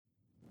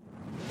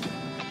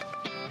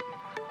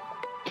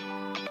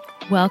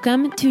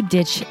Welcome to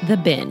Ditch the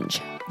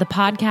Binge, the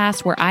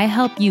podcast where I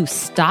help you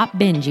stop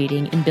binge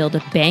eating and build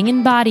a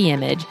banging body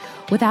image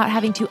without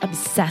having to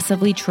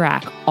obsessively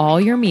track all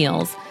your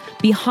meals,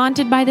 be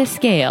haunted by the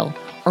scale,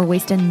 or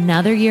waste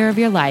another year of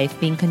your life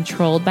being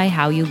controlled by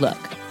how you look.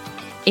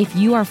 If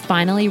you are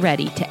finally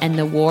ready to end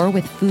the war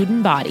with food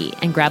and body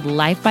and grab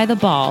life by the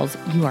balls,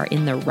 you are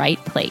in the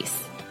right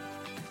place.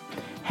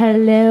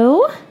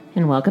 Hello,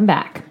 and welcome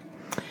back.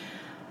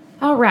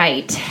 All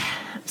right.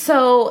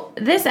 So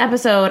this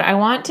episode, I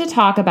want to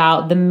talk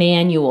about the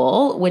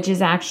manual, which is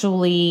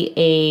actually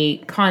a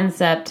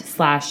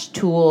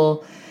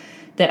concept/tool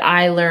that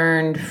I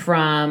learned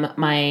from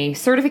my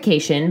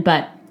certification,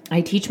 but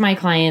I teach my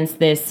clients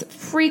this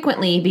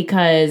frequently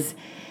because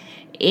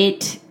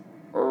it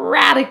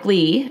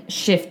radically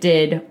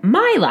shifted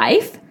my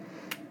life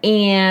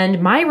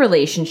and my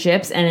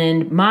relationships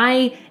and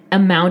my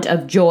amount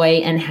of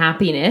joy and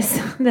happiness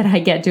that I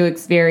get to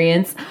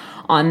experience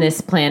on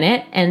this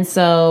planet. And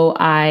so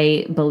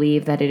I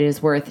believe that it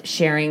is worth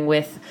sharing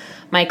with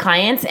my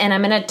clients. And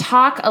I'm going to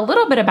talk a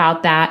little bit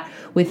about that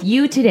with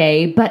you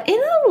today, but in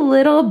a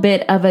little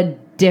bit of a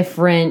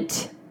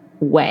different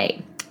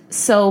way.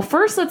 So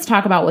first, let's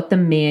talk about what the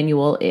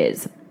manual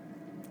is.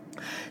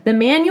 The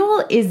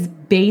manual is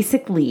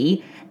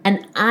basically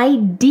an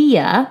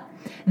idea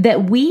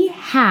that we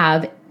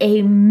have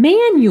a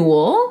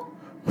manual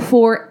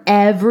for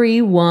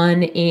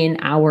everyone in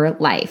our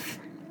life.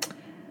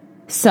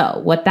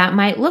 So what that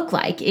might look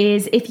like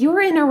is if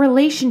you're in a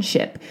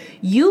relationship,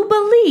 you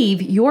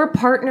believe your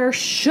partner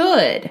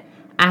should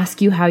ask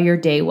you how your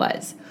day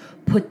was,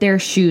 put their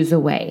shoes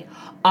away,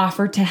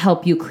 offer to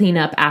help you clean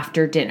up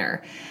after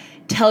dinner,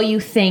 tell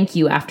you thank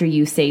you after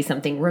you say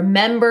something,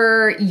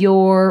 remember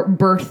your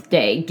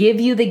birthday,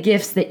 give you the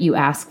gifts that you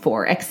ask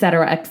for,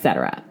 etc.,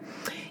 etc.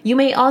 You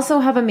may also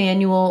have a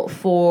manual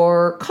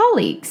for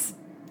colleagues,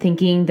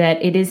 thinking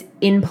that it is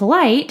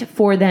impolite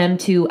for them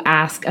to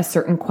ask a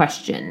certain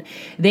question.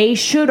 They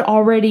should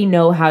already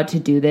know how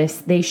to do this.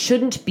 They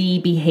shouldn't be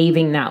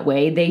behaving that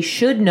way. They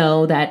should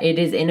know that it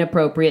is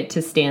inappropriate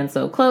to stand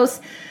so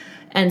close,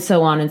 and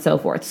so on and so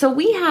forth. So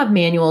we have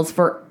manuals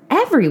for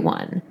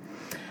everyone.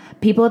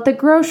 People at the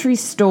grocery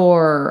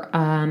store,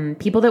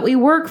 people that we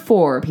work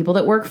for, people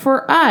that work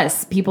for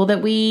us, people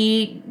that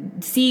we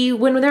see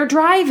when they're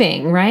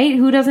driving, right?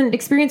 Who doesn't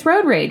experience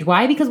road rage?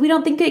 Why? Because we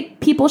don't think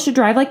that people should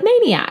drive like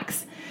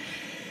maniacs.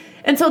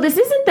 And so this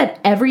isn't that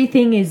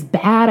everything is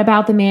bad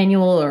about the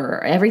manual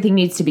or everything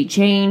needs to be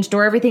changed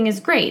or everything is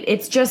great.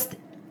 It's just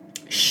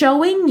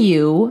showing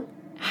you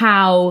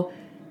how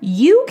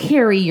you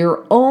carry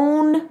your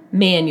own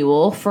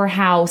manual for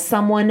how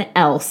someone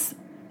else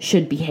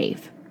should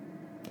behave.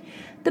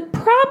 The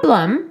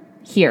problem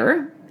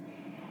here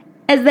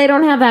is they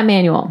don't have that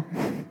manual.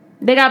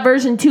 They got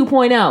version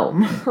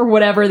 2.0 or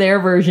whatever their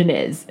version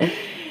is.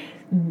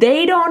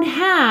 They don't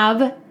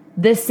have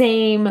the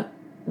same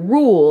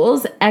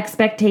rules,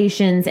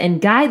 expectations,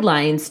 and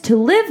guidelines to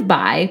live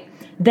by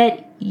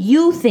that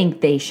you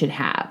think they should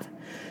have.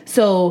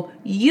 So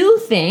you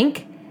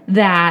think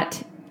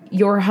that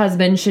your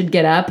husband should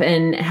get up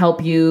and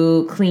help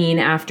you clean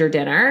after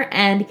dinner,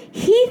 and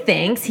he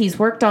thinks he's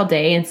worked all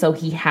day and so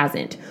he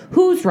hasn't.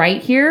 Who's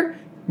right here?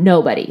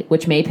 Nobody,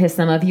 which may piss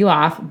some of you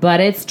off,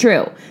 but it's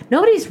true.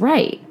 Nobody's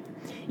right.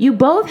 You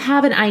both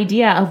have an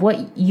idea of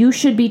what you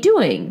should be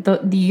doing.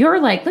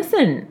 You're like,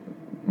 listen,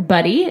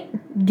 buddy,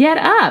 get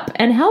up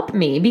and help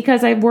me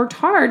because I've worked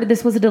hard.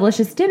 This was a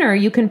delicious dinner.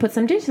 You can put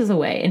some dishes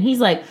away. And he's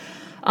like,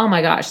 oh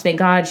my gosh, thank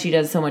God she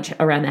does so much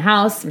around the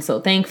house. I'm so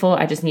thankful.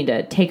 I just need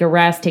to take a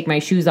rest, take my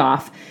shoes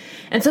off.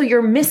 And so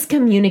you're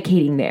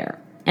miscommunicating there.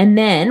 And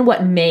then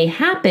what may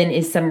happen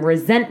is some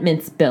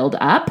resentments build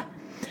up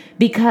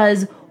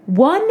because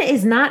one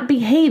is not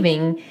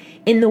behaving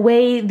in the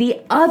way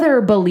the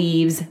other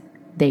believes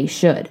they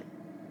should.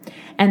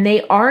 And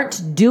they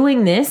aren't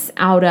doing this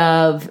out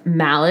of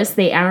malice.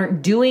 They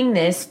aren't doing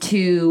this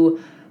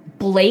to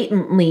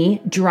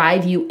blatantly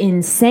drive you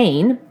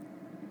insane.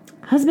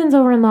 Husband's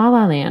over in La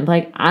La Land.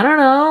 Like, I don't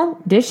know.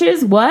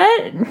 Dishes?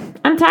 What?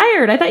 I'm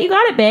tired. I thought you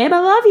got it, babe. I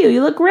love you.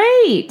 You look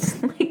great.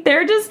 Like,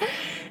 they're just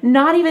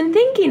not even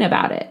thinking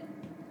about it.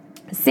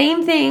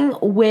 Same thing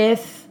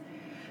with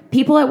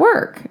people at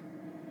work.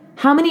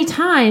 How many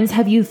times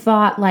have you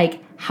thought,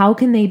 like, how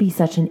can they be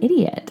such an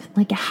idiot?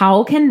 Like,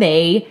 how can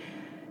they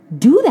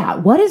do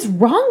that? What is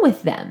wrong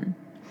with them?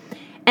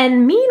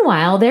 And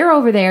meanwhile, they're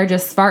over there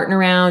just farting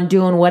around,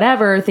 doing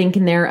whatever,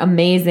 thinking they're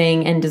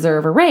amazing and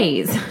deserve a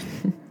raise.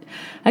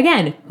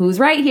 Again, who's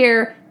right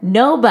here?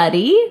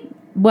 Nobody.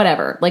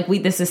 Whatever. Like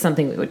this is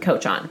something we would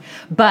coach on.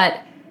 But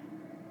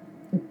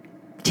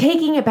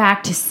taking it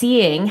back to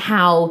seeing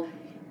how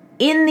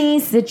in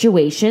these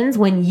situations,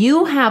 when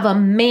you have a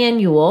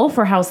manual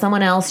for how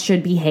someone else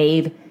should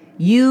behave,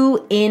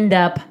 you end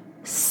up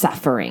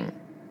suffering.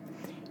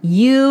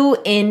 You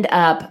end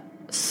up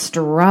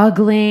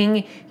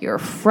struggling. You're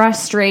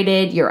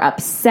frustrated. You're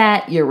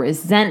upset. You're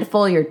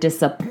resentful. You're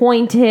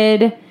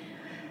disappointed.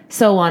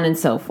 So on and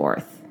so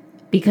forth.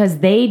 Because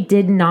they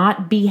did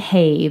not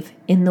behave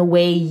in the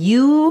way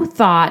you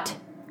thought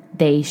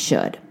they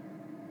should.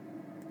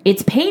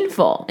 It's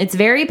painful. It's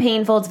very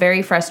painful. It's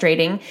very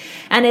frustrating.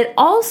 And it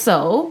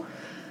also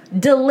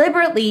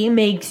deliberately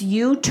makes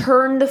you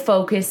turn the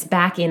focus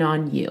back in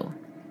on you.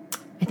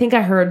 I think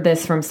I heard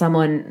this from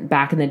someone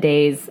back in the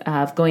days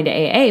of going to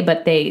AA,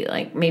 but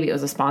they maybe it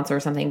was a sponsor or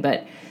something,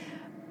 but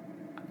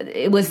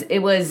it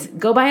was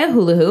go buy a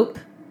hula hoop,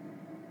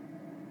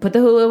 put the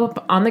hula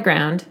hoop on the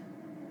ground,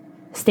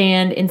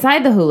 stand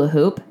inside the hula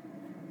hoop,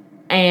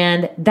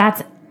 and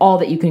that's all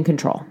that you can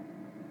control.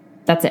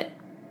 That's it.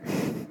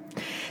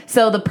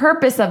 So the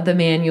purpose of the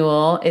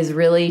manual is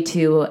really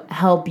to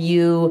help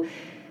you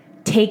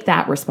take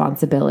that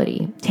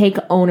responsibility, take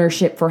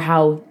ownership for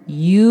how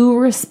you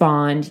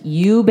respond,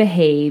 you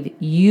behave,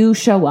 you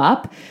show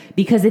up,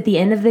 because at the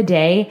end of the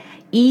day,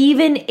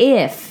 even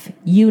if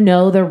you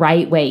know the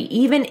right way,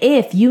 even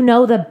if you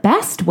know the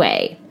best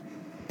way,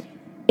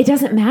 it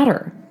doesn't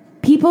matter.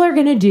 People are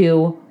going to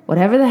do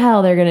whatever the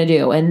hell they're going to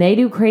do, and they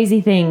do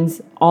crazy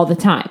things all the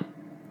time.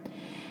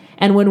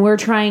 And when we're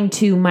trying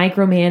to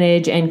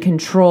micromanage and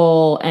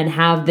control and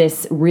have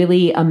this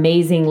really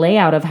amazing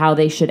layout of how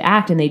they should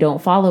act and they don't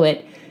follow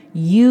it,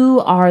 you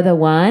are the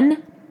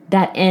one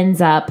that ends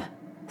up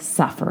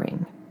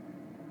suffering.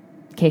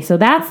 Okay, so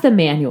that's the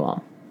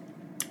manual.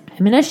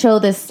 I'm going to show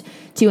this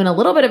to you in a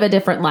little bit of a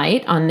different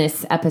light on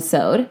this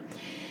episode.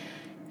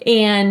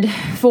 And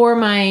for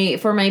my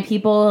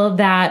people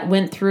that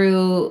went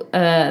through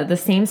the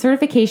same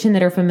certification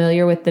that are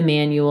familiar with the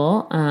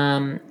manual,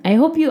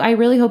 I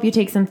really hope you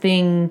take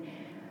something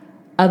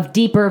of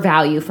deeper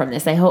value from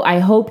this. I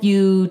hope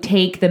you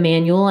take the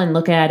manual and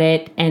look at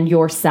it and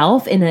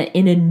yourself in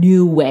a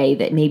new way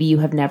that maybe you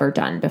have never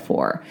done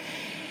before.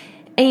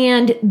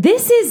 And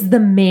this is the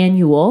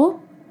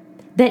manual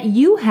that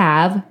you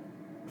have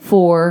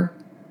for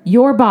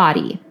your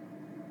body.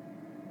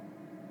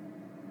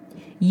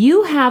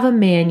 You have a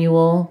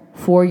manual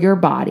for your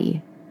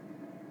body.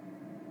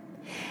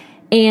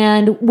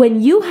 And when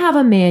you have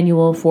a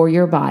manual for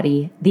your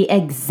body, the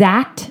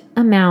exact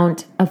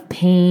amount of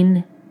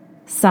pain,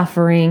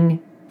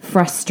 suffering,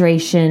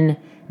 frustration,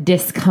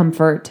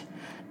 discomfort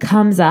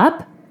comes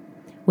up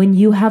when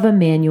you have a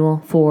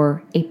manual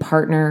for a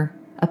partner,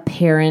 a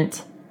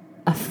parent,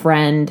 a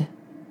friend.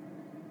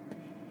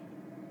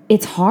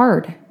 It's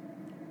hard.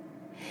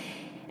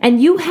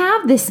 And you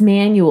have this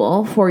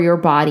manual for your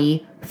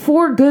body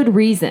for good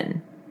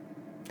reason.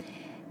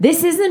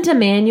 This isn't a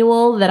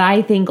manual that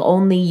I think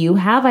only you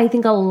have. I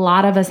think a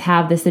lot of us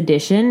have this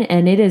edition,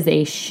 and it is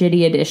a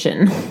shitty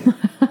edition.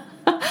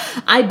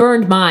 I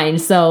burned mine,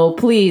 so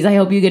please, I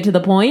hope you get to the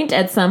point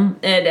at some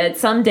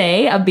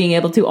day of being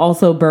able to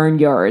also burn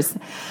yours.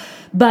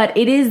 But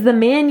it is the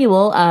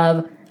manual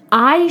of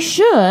I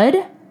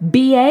should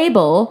be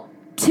able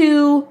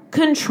to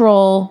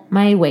control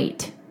my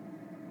weight.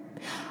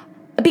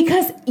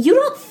 Because you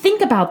don't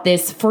think about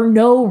this for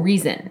no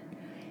reason.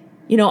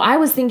 You know, I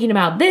was thinking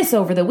about this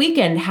over the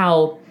weekend,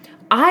 how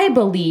I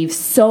believe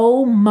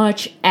so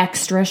much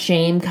extra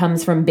shame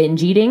comes from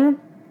binge eating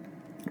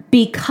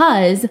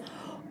because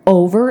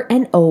over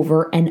and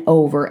over and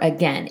over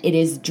again, it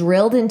is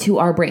drilled into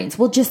our brains.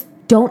 Well, just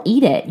don't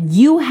eat it.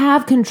 You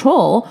have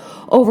control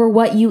over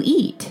what you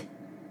eat.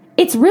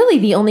 It's really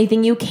the only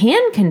thing you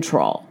can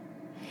control.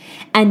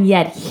 And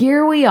yet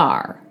here we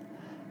are,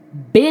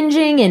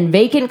 binging in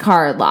vacant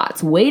car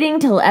lots, waiting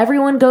till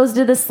everyone goes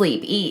to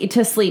sleep,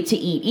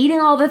 eating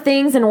all the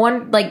things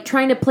and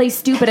trying to play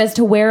stupid as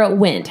to where it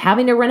went,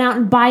 having to run out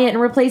and buy it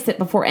and replace it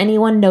before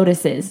anyone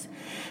notices.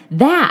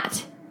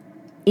 That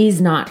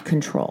is not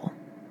control.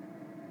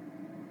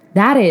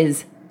 That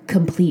is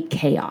complete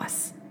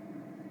chaos,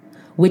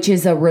 which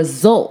is a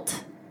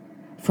result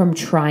from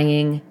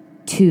trying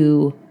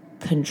to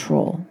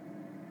control.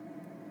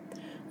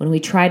 When we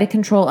try to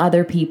control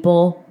other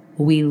people,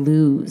 we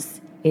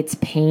lose. It's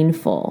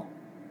painful.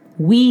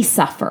 We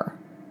suffer.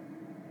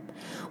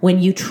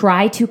 When you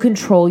try to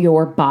control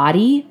your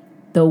body,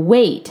 the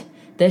weight,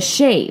 the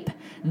shape,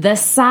 the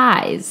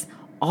size,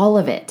 all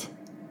of it,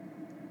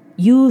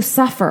 you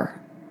suffer.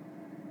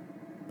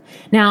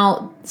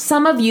 Now,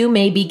 some of you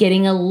may be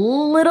getting a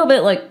little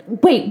bit like,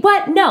 wait,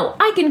 what? No,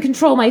 I can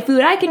control my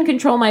food. I can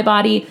control my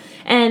body.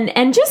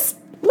 And just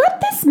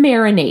let this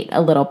marinate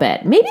a little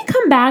bit. Maybe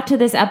come back to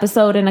this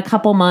episode in a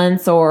couple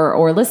months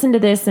or listen to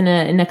this in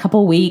a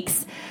couple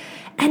weeks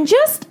and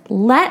just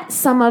let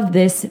some of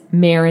this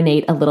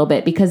marinate a little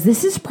bit, because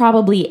this is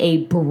probably a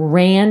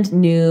brand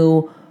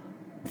new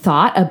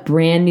thought, a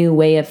brand new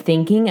way of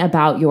thinking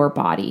about your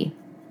body.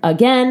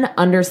 Again,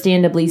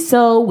 understandably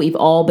so, we've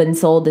all been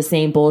sold the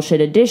same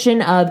bullshit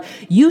edition of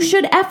you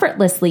should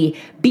effortlessly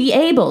be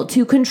able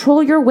to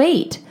control your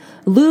weight.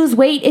 Lose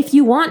weight if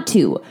you want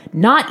to.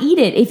 Not eat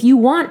it if you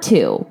want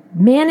to.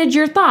 Manage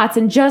your thoughts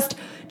and just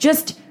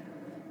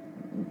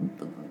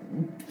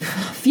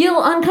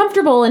feel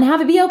uncomfortable and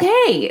have it be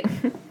okay.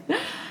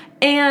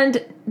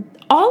 And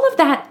all of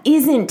that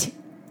isn't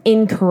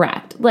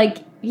incorrect.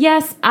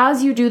 Yes,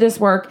 as you do this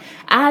work,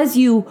 as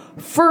you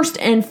first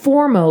and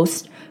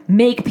foremost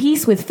make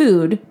peace with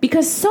food,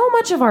 because so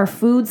much of our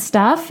food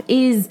stuff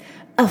is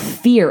a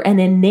fear, an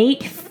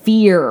innate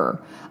fear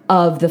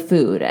of the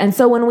food. And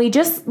so when we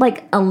just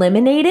like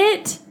eliminate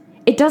it,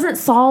 it doesn't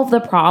solve the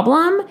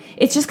problem.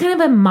 It's just kind of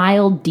a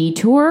mild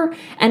detour.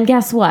 And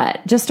guess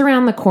what? Just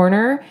around the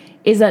corner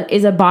is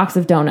a box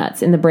of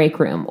donuts in the break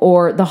room,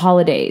 or the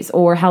holidays,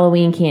 or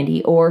Halloween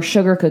candy, or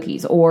sugar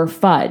cookies, or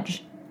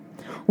fudge.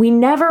 We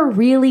never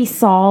really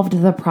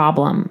solved the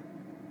problem.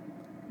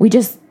 We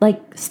just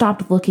like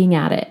stopped looking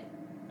at it,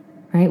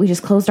 right? We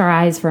just closed our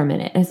eyes for a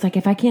minute. And it's like,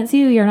 if I can't see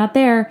you, you're not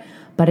there,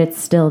 but it's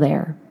still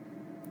there.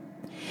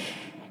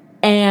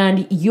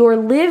 And you're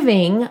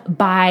living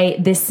by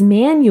this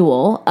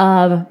manual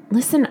of,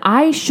 listen,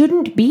 I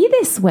shouldn't be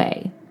this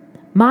way.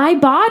 My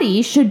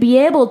body should be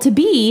able to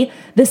be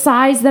the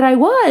size that I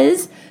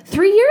was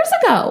 3 years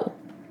ago,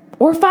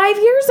 or 5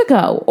 years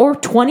ago, or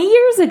 20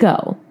 years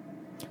ago.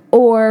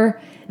 Or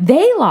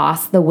they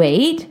lost the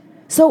weight,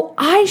 so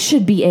I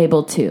should be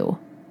able to.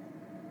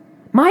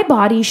 My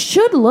body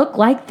should look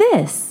like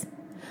this.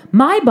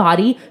 My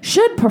body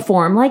should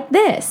perform like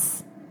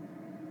this.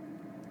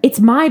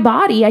 It's my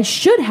body. I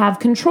should have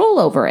control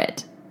over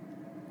it.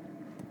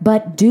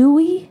 But do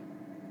we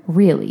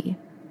really?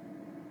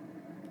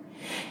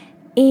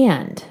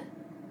 And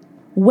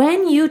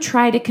when you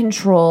try to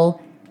control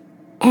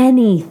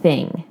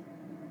anything,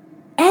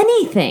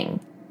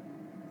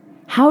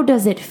 how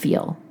does it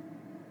feel?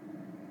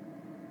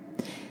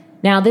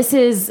 Now, this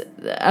is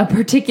a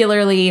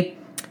particularly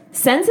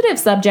sensitive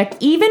subject,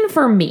 even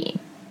for me.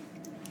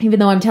 Even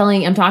though I'm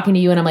talking to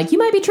you and I'm like, you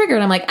might be triggered.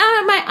 I'm like,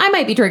 I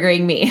might be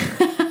triggering me.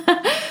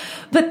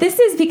 But this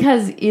is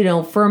because,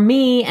 for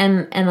me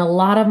and a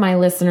lot of my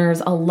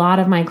listeners, a lot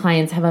of my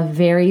clients have a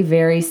very,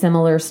 very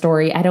similar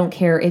story. I don't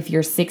care if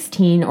you're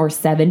 16 or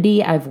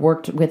 70. I've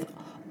worked with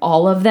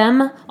all of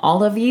them,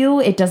 all of you.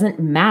 It doesn't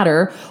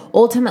matter.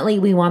 Ultimately,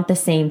 we want the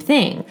same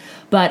thing.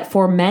 But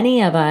for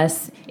many of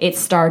us, it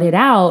started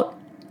out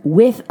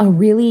with a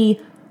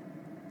really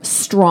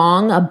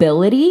strong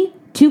ability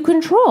to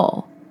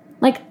control.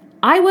 Like,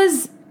 I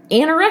was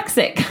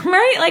anorexic,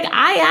 right? Like,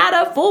 I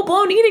had a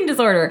full-blown eating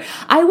disorder.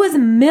 I was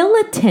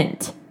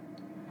militant.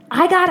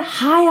 I got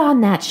high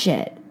on that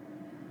shit.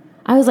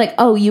 I was like,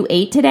 oh, you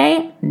ate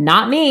today?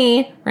 Not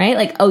me, right?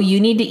 Like, oh, you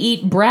need to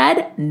eat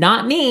bread?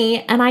 Not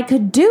me. And I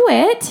could do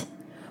it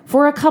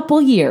for a couple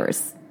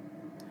years.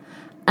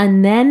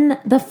 And then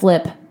the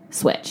flip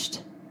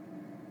switched.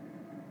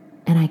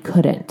 And I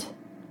couldn't.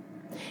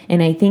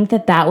 And I think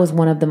that was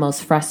one of the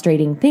most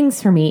frustrating things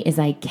for me, is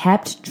I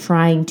kept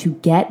trying to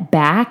get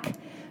back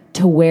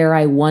to where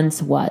I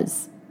once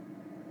was.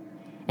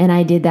 And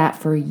I did that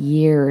for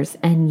years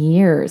and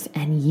years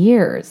and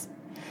years.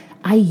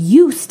 I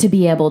used to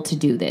be able to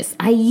do this.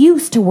 I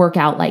used to work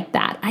out like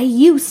that. I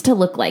used to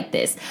look like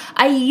this.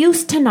 I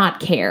used to not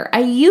care. I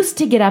used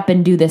to get up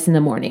and do this in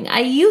the morning. I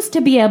used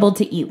to be able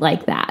to eat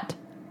like that.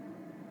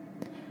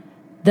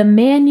 The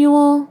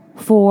manual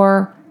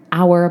for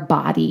our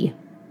body.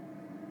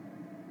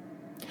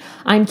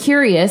 I'm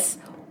curious,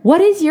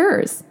 what is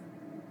yours?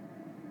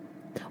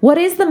 What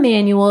is the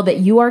manual that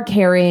you are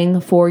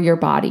carrying for your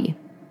body?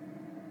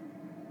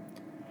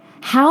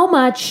 How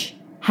much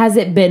has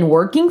it been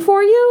working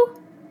for you?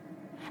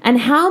 And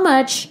how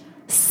much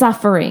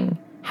suffering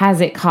has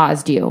it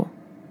caused you?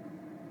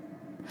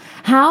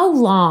 How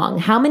long,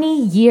 how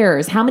many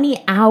years, how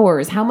many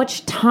hours, how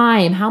much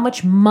time, how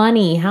much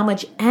money, how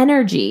much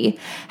energy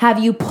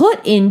have you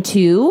put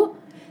into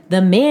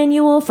the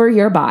manual for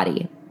your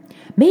body?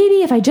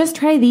 Maybe if I just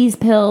try these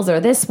pills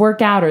or this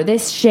workout or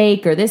this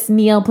shake or this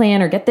meal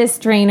plan or get this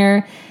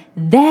trainer,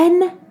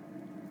 then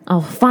I'll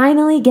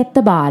finally get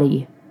the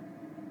body.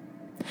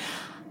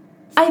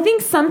 I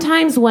think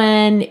sometimes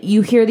when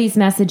you hear these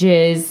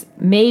messages,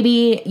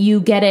 maybe you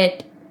get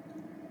it,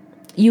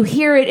 you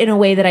hear it in a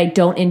way that I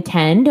don't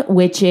intend,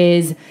 which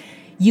is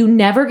you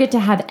never get to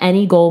have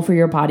any goal for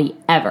your body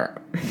ever.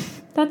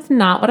 That's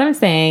not what I'm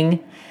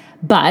saying,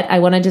 but I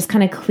want to just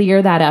kind of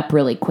clear that up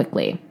really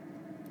quickly.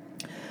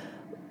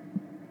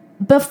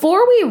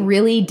 Before we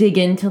really dig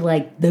into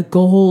like the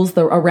goals,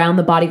 around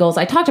the body goals,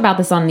 I talked about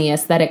this on the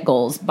Aesthetic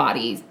Goals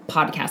Body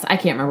podcast. I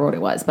can't remember what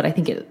it was, but I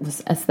think it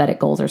was Aesthetic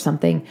Goals or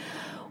something.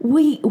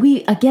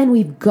 We've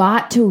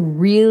got to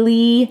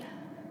really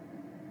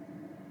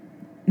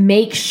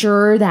make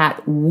sure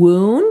that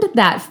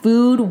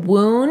food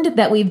wound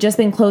that we've just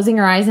been closing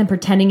our eyes and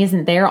pretending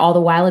isn't there all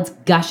the while it's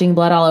gushing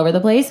blood all over the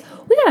place.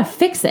 We got to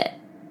fix it.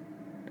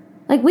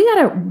 Like, we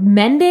got to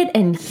mend it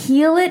and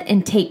heal it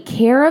and take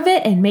care of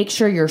it and make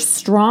sure you're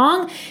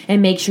strong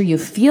and make sure you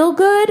feel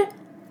good.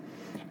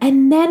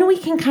 And then we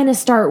can kind of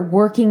start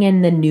working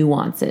in the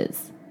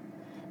nuances.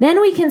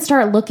 Then we can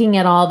start looking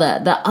at all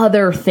the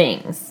other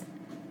things.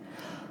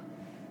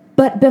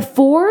 But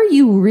before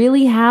you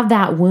really have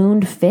that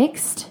wound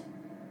fixed,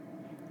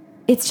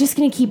 it's just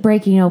going to keep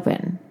breaking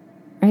open,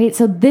 right?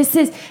 So this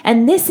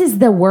is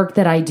the work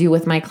that I do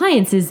with my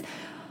clients is,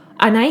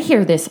 and I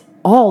hear this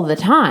all the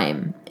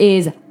time,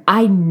 is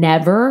I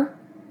never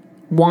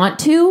want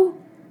to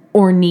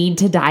or need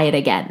to diet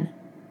again.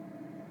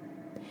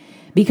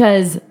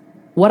 Because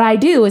what I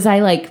do is I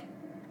like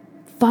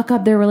fuck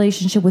up their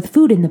relationship with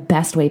food in the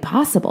best way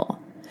possible.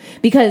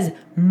 Because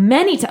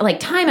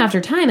time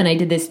after time, and I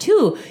did this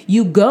too,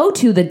 you go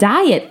to the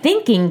diet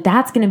thinking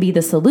that's going to be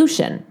the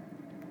solution.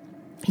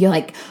 You're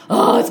like,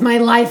 oh, it's my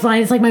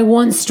lifeline. It's like my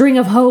one string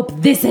of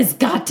hope. This has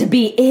got to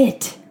be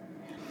it.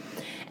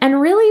 And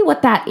really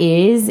what that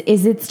is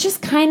it's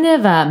just kind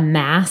of a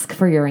mask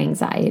for your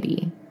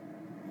anxiety.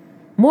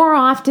 More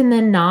often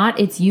than not,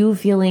 it's you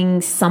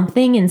feeling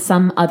something in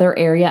some other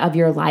area of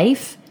your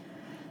life,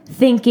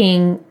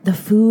 thinking the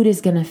food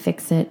is going to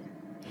fix it.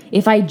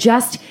 If I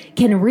just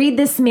can read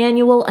this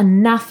manual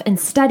enough and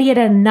study it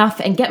enough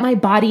and get my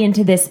body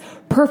into this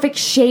perfect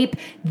shape,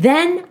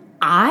 then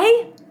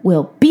I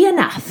will be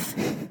enough.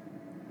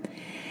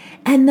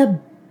 And the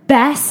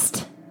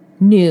best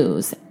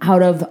news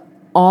out of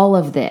all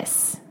of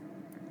this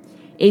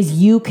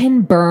is you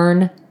can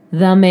burn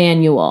the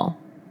manual.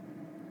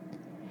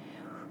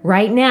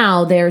 Right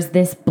now, there's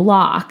this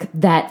block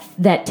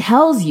that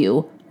tells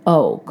you,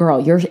 oh, girl,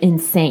 you're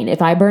insane.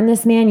 If I burn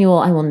this manual,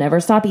 I will never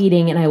stop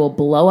eating and I will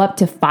blow up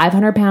to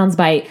 500 pounds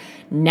by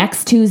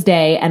next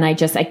Tuesday. And I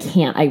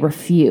can't, I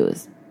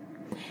refuse.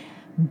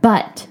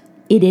 But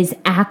it is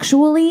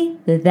actually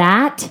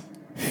that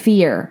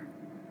fear,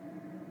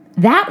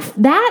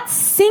 that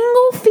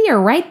single fear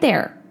right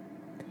there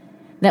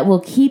that will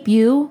keep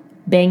you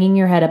banging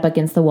your head up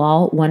against the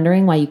wall,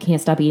 wondering why you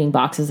can't stop eating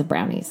boxes of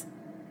brownies,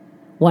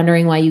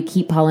 wondering why you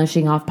keep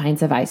polishing off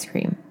pints of ice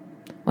cream,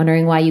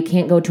 wondering why you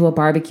can't go to a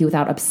barbecue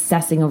without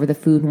obsessing over the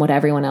food and what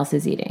everyone else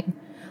is eating,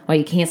 why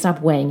you can't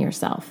stop weighing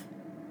yourself.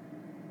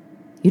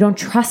 You don't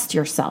trust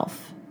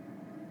yourself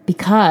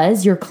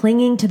because you're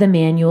clinging to the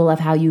manual of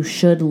how you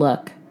should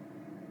look.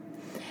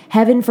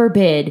 Heaven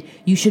forbid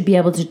you should be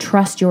able to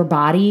trust your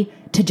body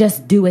to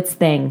just do its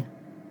thing.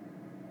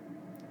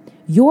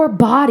 Your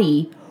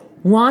body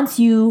wants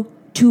you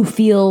to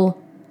feel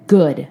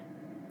good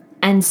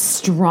and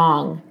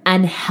strong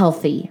and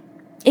healthy.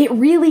 It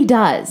really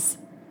does.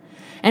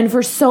 And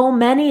for so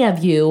many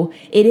of you,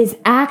 it is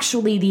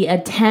actually the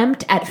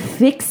attempt at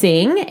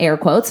fixing, air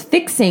quotes,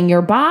 fixing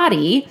your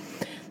body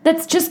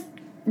that's just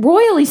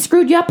royally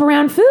screwed you up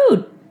around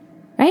food,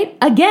 right?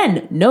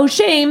 Again, no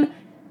shame.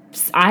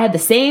 I had the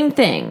same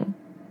thing.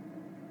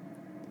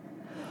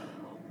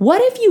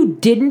 What if you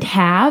didn't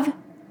have,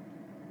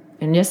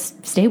 and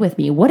just stay with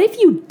me, what if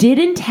you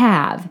didn't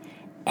have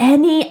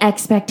any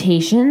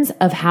expectations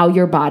of how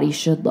your body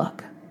should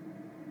look?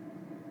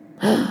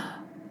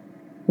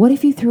 What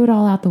if you threw it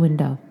all out the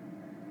window?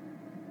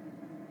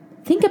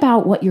 Think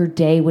about what your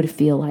day would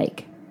feel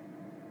like.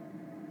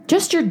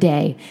 Just your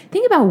day.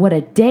 Think about what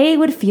a day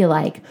would feel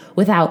like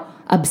without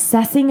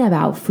obsessing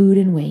about food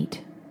and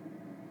weight.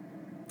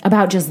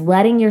 About just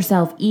letting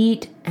yourself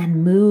eat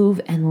and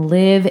move and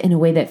live in a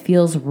way that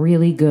feels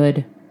really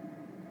good.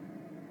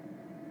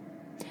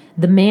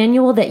 The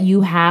manual that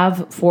you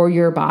have for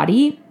your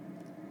body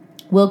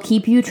will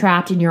keep you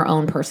trapped in your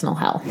own personal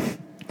hell.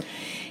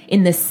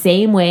 In the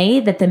same way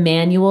that the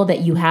manual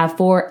that you have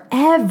for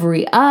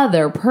every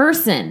other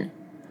person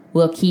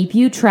will keep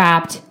you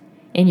trapped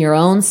in your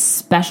own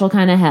special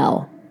kind of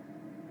hell.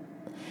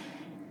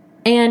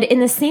 And in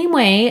the same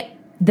way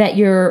that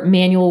your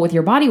manual with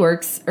your body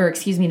works,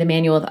 the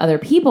manual of other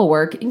people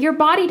work, your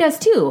body does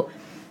too.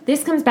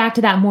 This comes back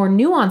to that more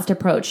nuanced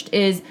approach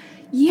is,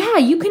 yeah,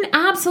 you can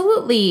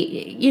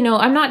absolutely,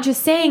 I'm not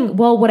just saying,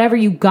 well, whatever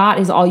you got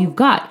is all you've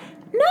got.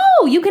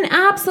 No, you can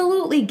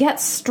absolutely get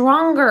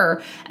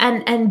stronger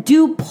and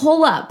do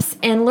pull-ups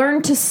and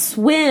learn to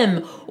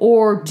swim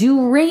or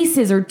do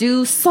races or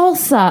do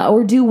salsa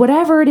or do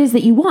whatever it is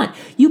that you want.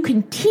 You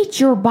can teach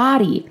your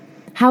body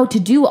how to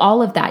do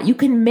all of that. You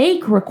can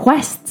make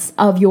requests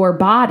of your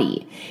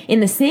body in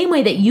the same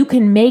way that you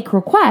can make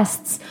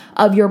requests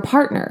of your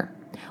partner.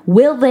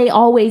 Will they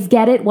always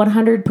get it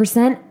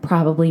 100%?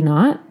 Probably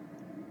not.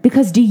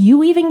 Because do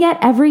you even get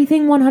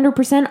everything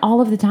 100%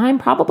 all of the time?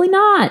 Probably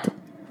not.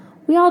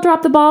 We all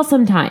drop the ball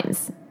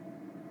sometimes.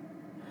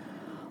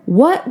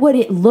 What would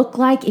it look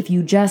like if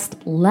you just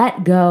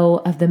let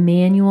go of the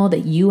manual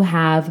that you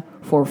have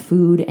for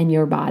food and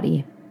your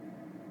body?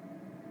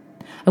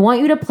 I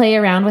want you to play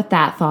around with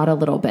that thought a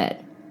little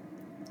bit.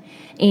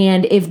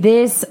 And if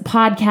this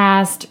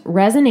podcast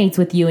resonates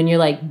with you and you're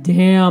like,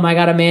 damn, I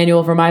got a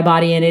manual for my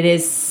body and it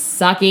is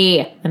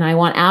sucky and I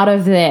want out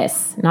of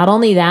this. Not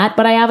only that,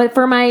 but I have it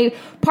for my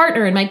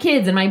partner and my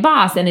kids and my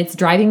boss and it's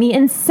driving me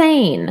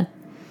insane.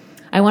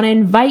 I want to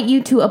invite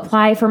you to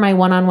apply for my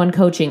one-on-one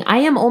coaching. I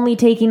am only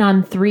taking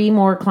on 3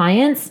 more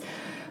clients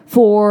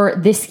for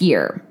this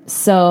year.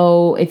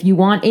 So if you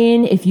want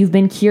in, if you've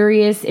been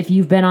curious, if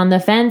you've been on the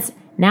fence,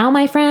 now,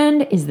 my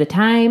friend, is the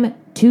time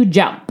to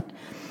jump.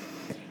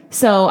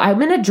 So I'm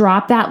going to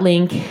drop that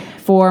link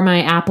for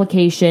my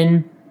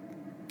application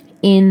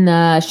in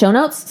the show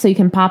notes so you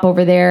can pop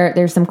over there.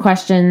 There's some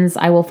questions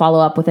I will follow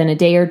up within a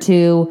day or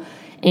two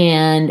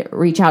and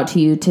reach out to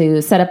you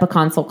to set up a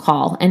consult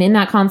call. And in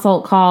that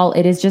consult call,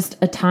 it is just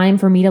a time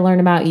for me to learn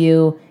about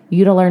you,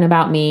 you to learn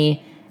about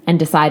me, and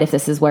decide if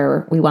this is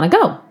where we want to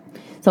go.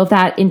 So if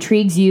that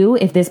intrigues you,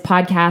 if this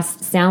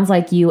podcast sounds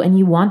like you and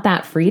you want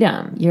that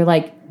freedom, you're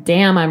like,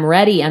 damn, I'm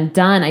ready. I'm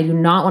done. I do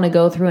not want to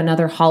go through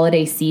another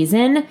holiday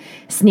season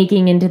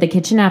sneaking into the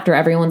kitchen after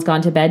everyone's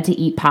gone to bed to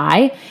eat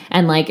pie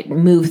and like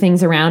move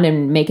things around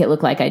and make it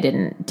look like I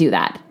didn't do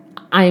that.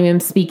 I am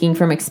speaking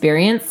from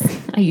experience.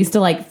 I used to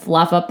like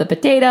fluff up the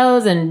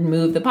potatoes and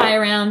move the pie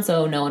around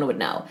so no one would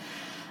know.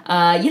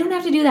 You don't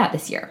have to do that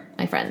this year,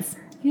 my friends.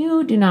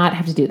 You do not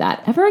have to do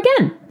that ever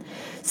again.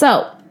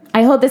 So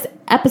I hope this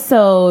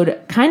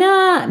episode kind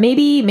of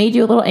maybe made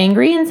you a little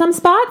angry in some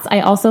spots.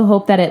 I also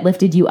hope that it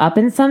lifted you up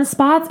in some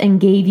spots and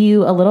gave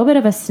you a little bit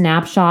of a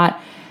snapshot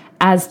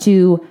as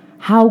to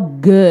how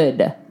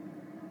good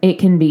it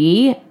can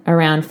be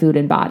around food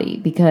and body,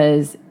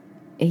 because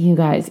you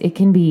guys, it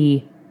can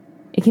be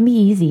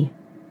easy,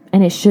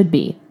 and it should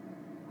be.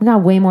 We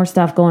got way more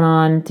stuff going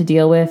on to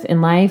deal with in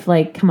life.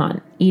 Like, come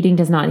on, eating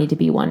does not need to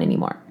be one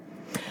anymore.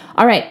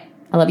 All right.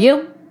 I love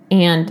you,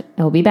 and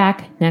I will be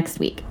back next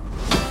week.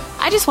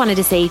 I just wanted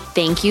to say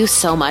thank you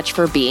so much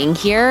for being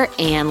here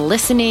and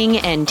listening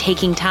and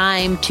taking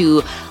time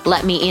to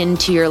let me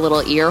into your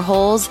little ear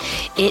holes.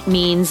 It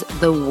means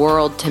the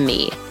world to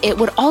me. It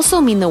would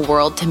also mean the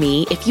world to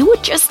me if you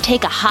would just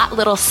take a hot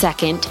little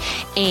second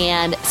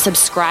and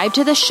subscribe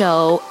to the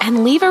show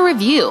and leave a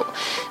review.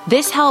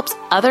 This helps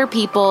other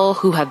people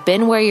who have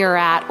been where you're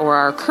at or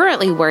are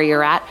currently where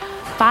you're at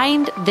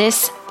find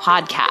this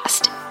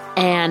podcast.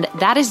 And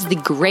that is the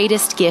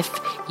greatest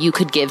gift you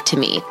could give to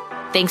me.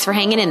 Thanks for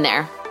hanging in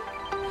there.